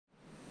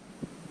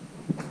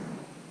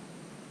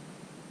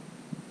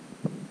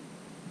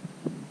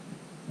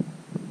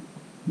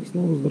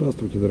Снова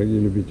здравствуйте,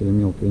 дорогие любители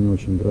мелкой и не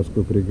очень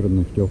городской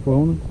пригородной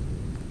фтеофауны.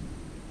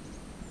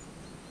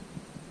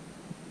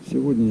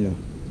 Сегодня я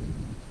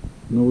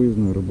на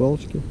выездной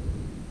рыбалочке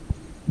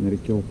на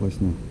реке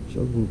Лопасня.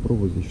 Сейчас буду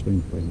пробовать здесь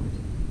что-нибудь поймать.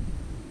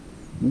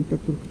 Ну и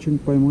как только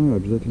что-нибудь поймаю,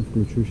 обязательно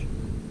включусь.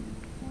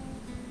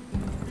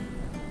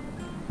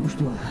 Ну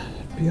что,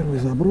 первый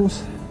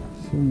заброс.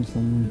 Сегодня со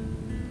мной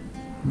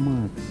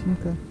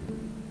Максимка.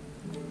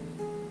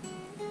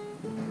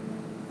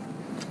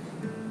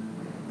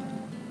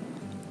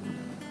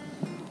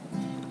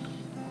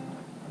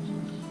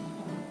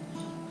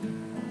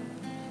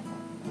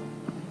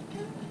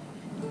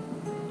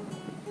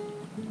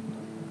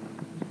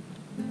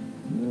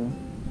 Да.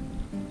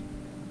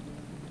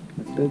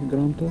 5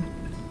 грамм-то.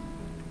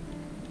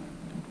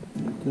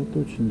 Это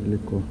очень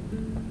далеко.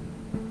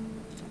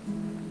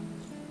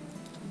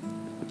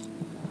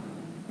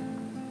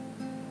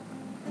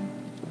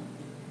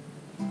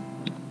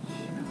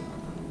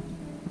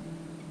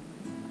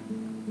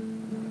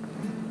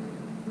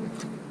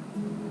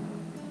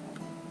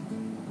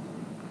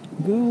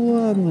 Да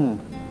ладно.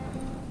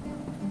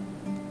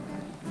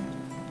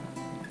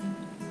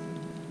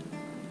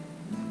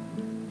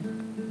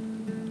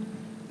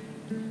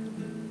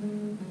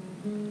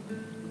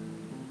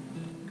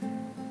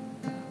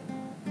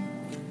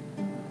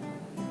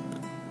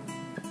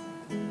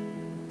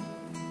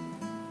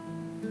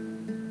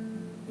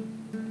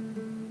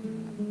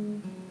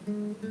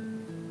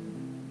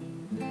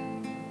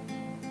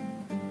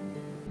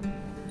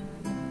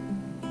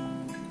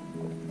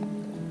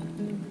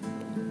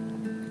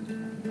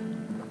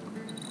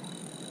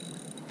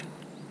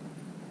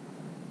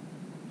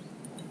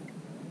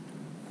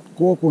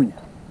 Окунь.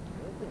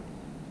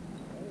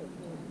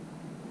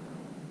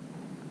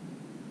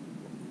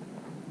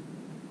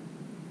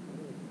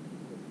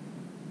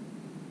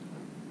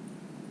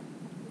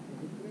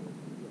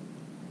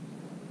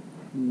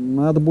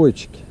 На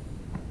отбойчике.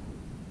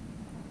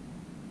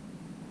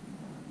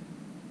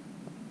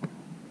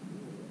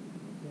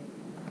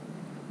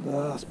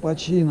 Да, с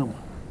почином.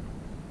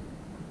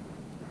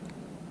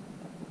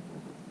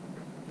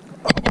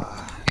 Опа.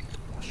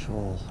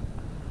 Пошел.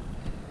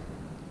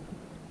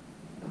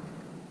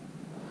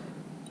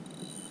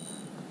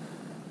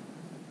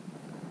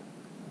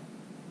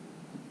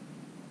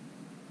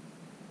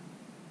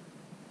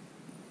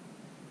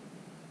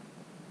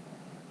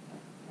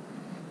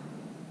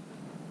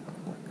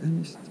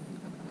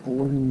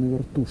 Ловим на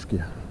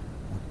вертушке,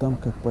 а там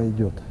как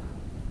пойдет.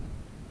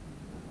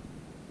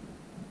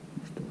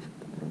 Ну что ж,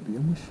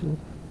 попробуем еще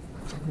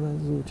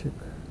разочек.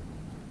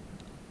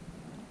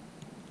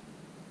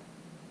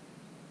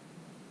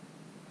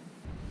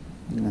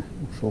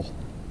 Ушел.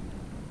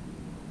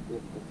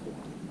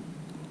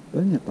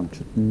 Да нет, там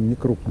что-то не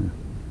крупное.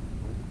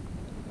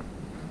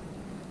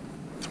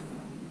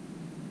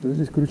 Да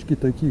здесь крючки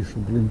такие, что,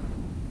 блин.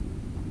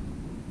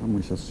 А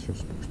мы сейчас еще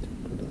спустим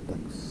туда так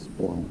с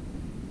плавом.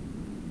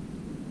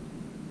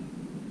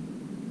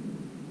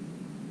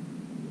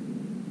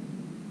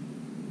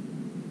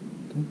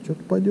 Там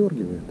что-то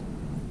подергивает.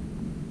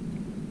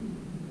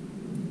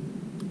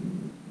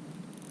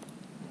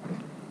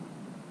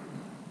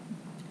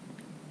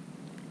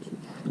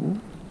 Ну,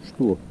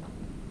 что?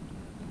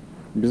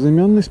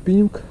 Безымянный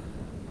спиннинг.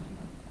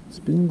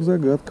 Спиннинг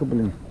загадка,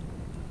 блин.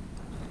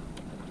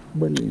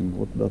 Блин,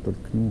 вот да,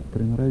 только к нему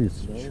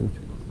приноровиться чуть-чуть.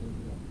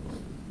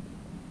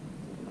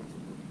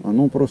 А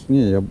ну просто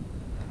не, я,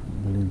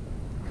 блин.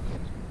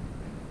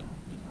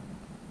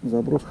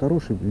 Заброс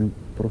хороший, блин,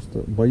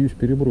 просто боюсь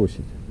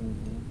перебросить.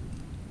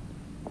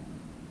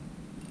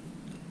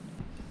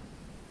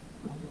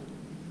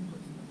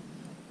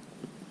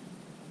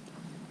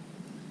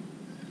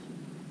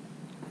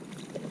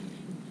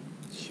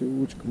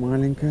 Щучка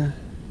маленькая.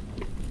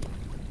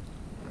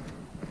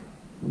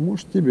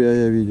 Может, тебя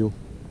я видел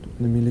тут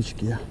на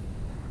мелечке.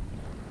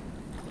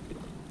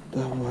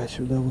 Давай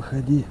сюда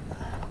выходи.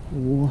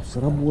 О,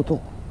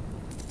 сработал.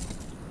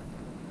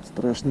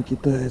 Страшный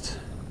китаец.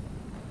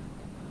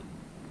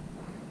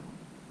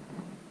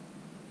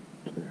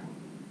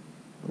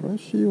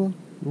 Красиво.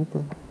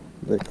 Ну-ка,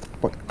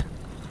 дай-ка.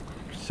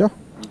 Все.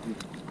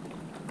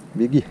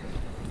 Беги.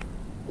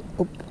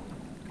 Оп.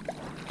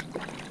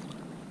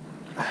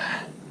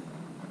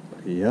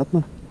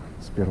 Приятно.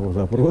 С первого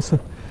заброса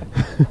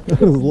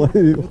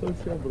разловил.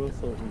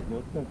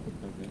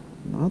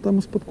 А там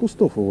из-под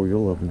кустов его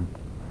вела, блин.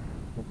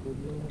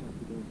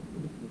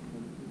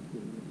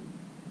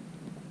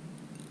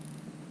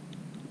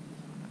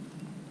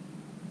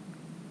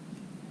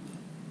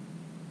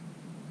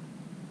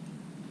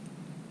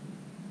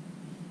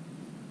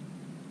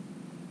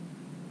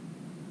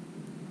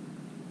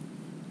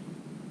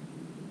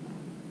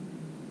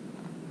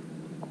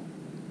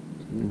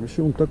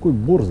 Вообще он такой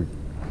борзый.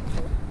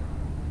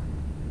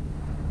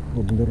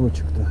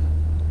 Воблерочек-то.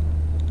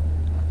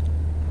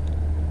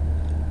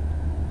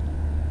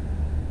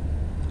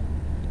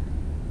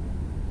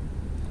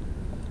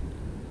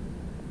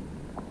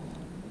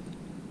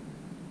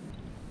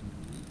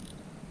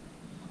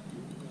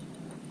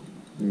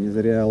 Не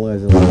зря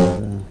лазил.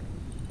 Да.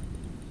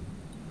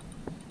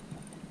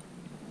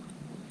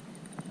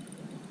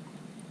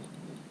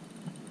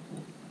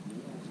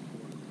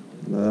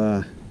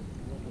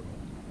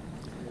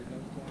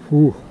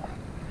 Фух.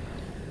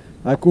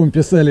 О ком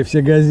писали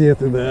все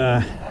газеты,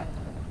 да.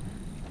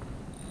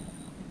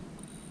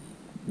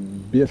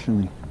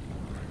 Бешеный.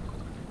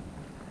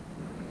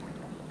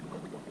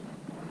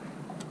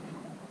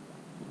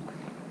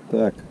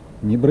 Так,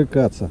 не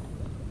брыкаться.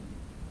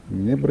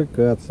 Не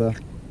брыкаться.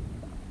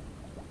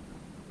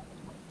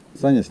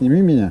 Саня,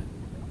 сними меня.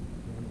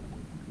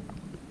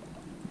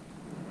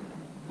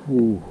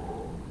 Фух.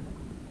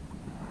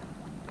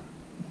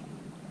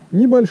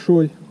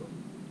 Небольшой,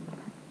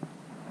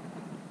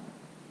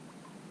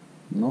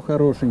 но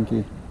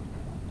хорошенький.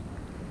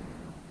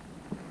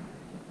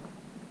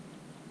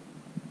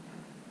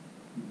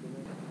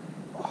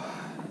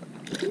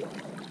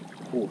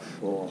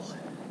 Ушел.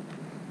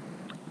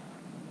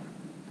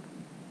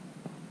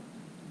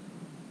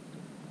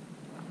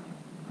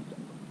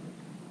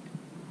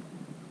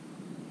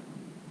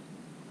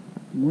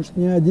 Может,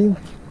 не один?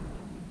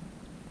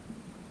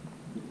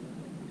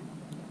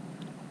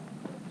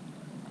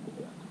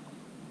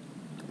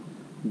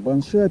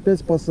 Банши опять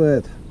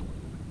спасает.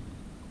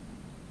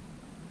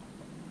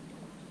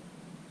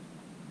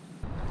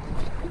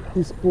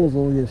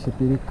 Использовал я все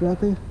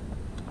перекаты.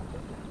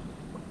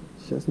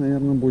 Сейчас,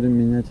 наверное, будем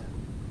менять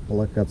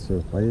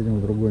локацию. Поедем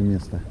в другое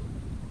место.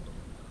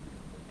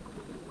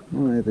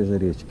 Ну, на этой же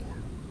речке.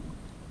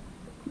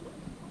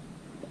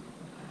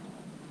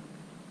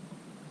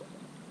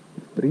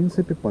 В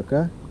принципе,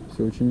 пока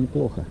все очень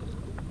неплохо.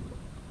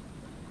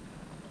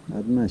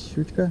 Одна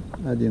щучка,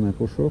 один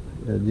окушок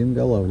и один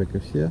голавлик. И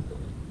все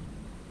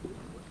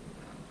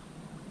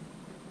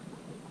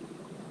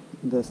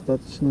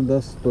достаточно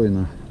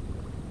достойно.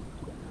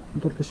 Но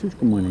только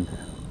щучка маленькая.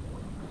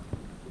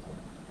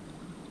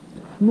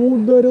 Но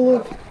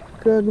ударила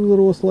как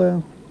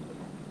взрослая.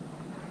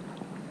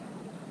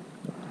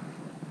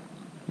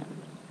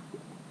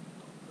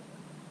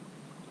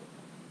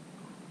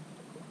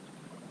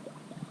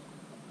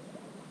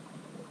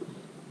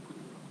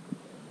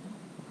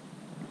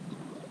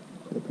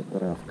 Это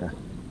травка.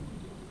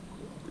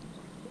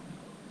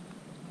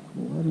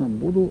 Ладно,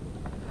 буду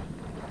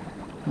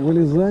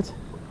вылезать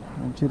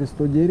через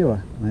то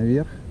дерево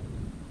наверх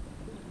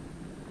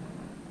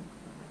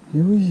и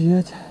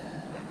уезжать.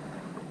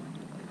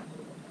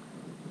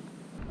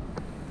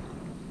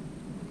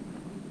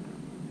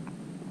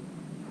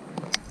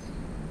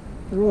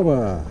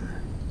 Опа!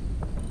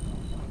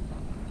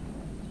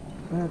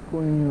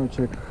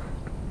 Окунёчек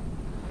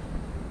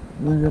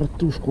на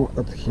вертушку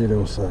от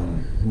Хелиуса.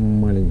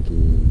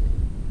 Маленький.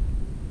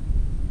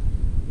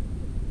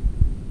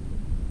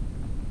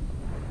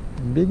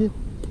 Беги.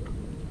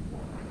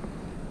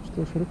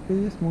 Что ж, рыбка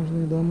есть,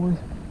 можно и домой.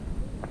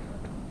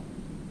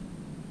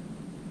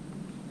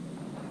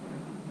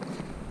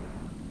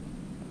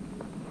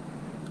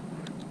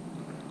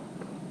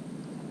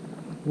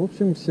 В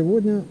общем,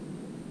 сегодня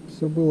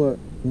все было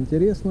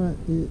интересно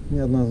и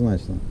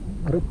неоднозначно.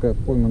 Рыбка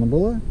поймана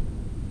была,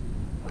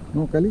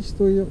 но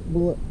количество ее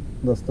было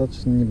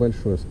достаточно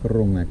небольшое,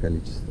 скромное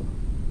количество.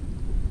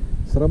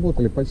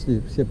 Сработали почти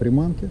все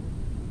приманки,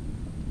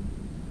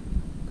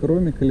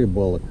 кроме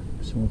колебалок.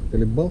 Почему-то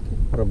колебалки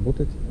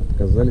работать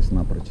отказались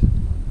напрочь.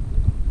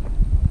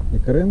 И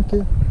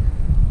кренки,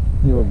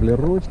 и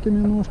воблерочки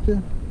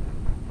миножки.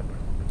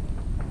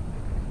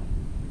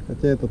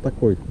 Хотя это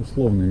такой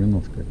условный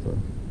миножка. Это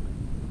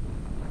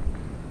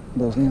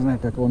даже не знаю,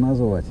 как его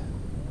назвать.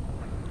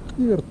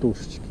 И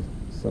вертушечки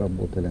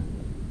сработали.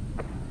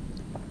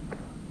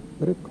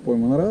 Рыбка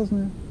поймана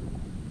разная.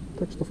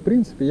 Так что, в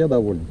принципе, я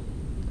доволен.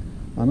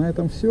 А на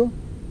этом все.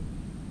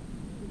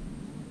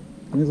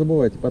 Не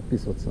забывайте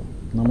подписываться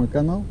на мой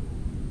канал.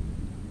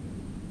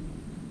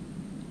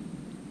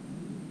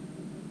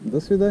 До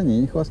свидания.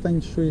 И ни хвоста,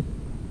 ни чешуи.